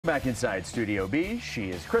Back inside Studio B, she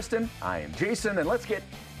is Kristen, I am Jason, and let's get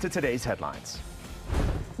to today's headlines.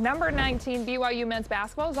 Number 19 BYU men's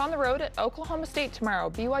basketball is on the road at Oklahoma State tomorrow.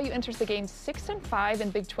 BYU enters the game 6-5 in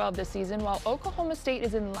Big 12 this season, while Oklahoma State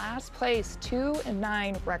is in last place,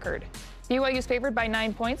 2-9 record. BYU is favored by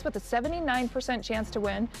 9 points with a 79% chance to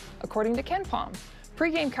win, according to KenPom.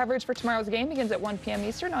 Pre-game coverage for tomorrow's game begins at 1 p.m.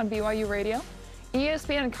 Eastern on BYU Radio.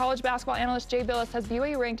 ESPN college basketball analyst Jay Billis has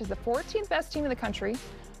BYU ranked as the 14th best team in the country.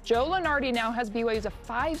 Joe Lunardi now has BYU as a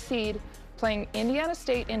 5 seed, playing Indiana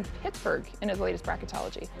State in Pittsburgh in his latest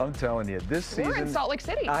bracketology. I'm telling you, this season... We're in Salt Lake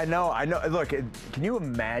City. I know. Look, can you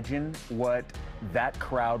imagine what that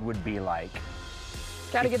crowd would be like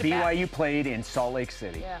Gotta if get it back. BYU played in Salt Lake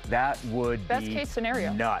City? Yeah. That would Best be case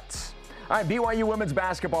scenario. Nuts. All right, BYU women's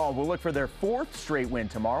basketball will look for their 4th straight win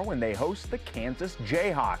tomorrow when they host the Kansas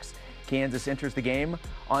Jayhawks. Kansas enters the game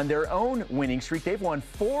on their own winning streak. They've won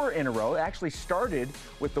 4 in a row. It actually started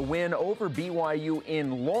with the win over BYU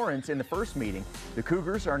in Lawrence in the first meeting. The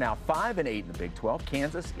Cougars are now 5-8 in the Big 12.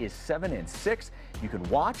 Kansas is 7-6. You can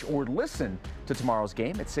watch or listen to tomorrow's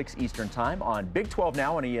game at 6 Eastern Time on Big 12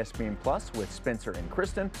 Now on ESPN Plus with Spencer and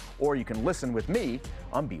Kristen, or you can listen with me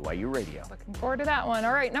on BYU Radio. Looking forward to that one.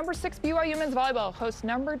 All right, number 6 BYU men's volleyball hosts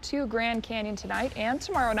number 2 Grand Canyon tonight and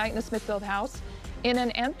tomorrow night in the Smithfield House in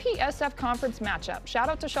an MPSF conference matchup. Shout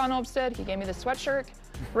out to Sean Olmstead. He gave me the sweatshirt,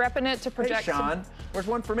 repping it to project. Hey, Sean, where's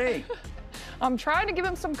one for me? I'm trying to give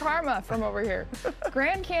him some karma from over here.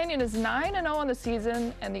 Grand Canyon is 9-0 on the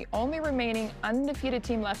season and the only remaining undefeated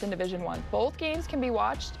team left in Division I. Both games can be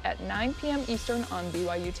watched at 9 p.m. Eastern on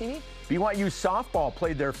BYUtv. BYU softball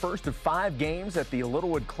played their first of 5 games at the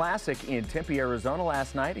Littlewood Classic in Tempe, Arizona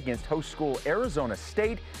last night against host school Arizona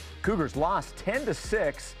State. Cougars lost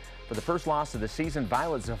 10-6. For the first loss of the season,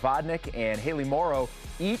 Violet Zavodnik and Haley Morrow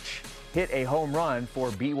each hit a home run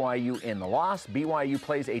for BYU in the loss. BYU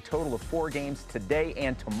plays a total of 4 games today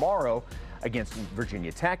and tomorrow against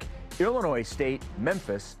Virginia Tech, Illinois State,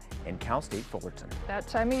 Memphis, and Cal State Fullerton. That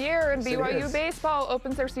time of year, and Yes, BYU baseball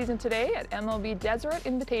opens their season today at MLB Deseret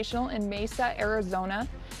Invitational in Mesa, Arizona.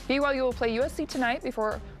 BYU will play USC tonight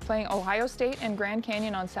before playing Ohio State and Grand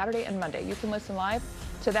Canyon on Saturday and Monday. You can listen live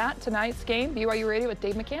to that tonight's game, BYU Radio with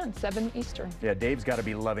Dave McCann, 7 Eastern. Yeah, Dave's got to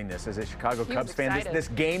be loving this as a Chicago Cubs fan. This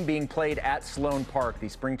game being played at Sloan Park, the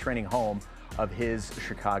spring training home of his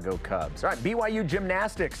Chicago Cubs. All right, BYU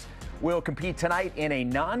gymnastics will compete tonight in a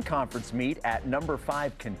non-conference meet at number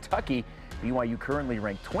 5 Kentucky. BYU currently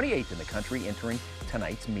ranked 28th in the country entering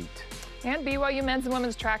tonight's meet. And BYU men's and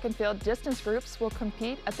women's track and field distance groups will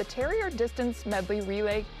compete at the Terrier Distance Medley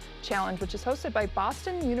Relay Challenge, which is hosted by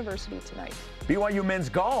Boston University tonight. BYU men's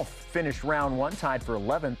golf finished round 1 tied for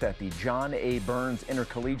 11th at the John A. Burns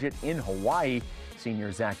Intercollegiate in Hawaii.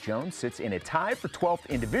 Senior Zach Jones sits in a tie for 12th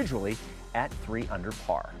individually at 3 under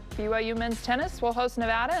par. BYU men's tennis will host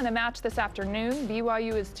Nevada in a match this afternoon.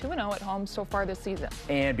 BYU is 2-0 at home so far this season.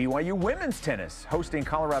 And BYU women's tennis hosting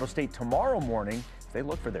Colorado State tomorrow morning. They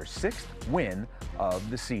look for their 6th win of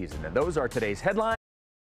the season. And those are today's headlines.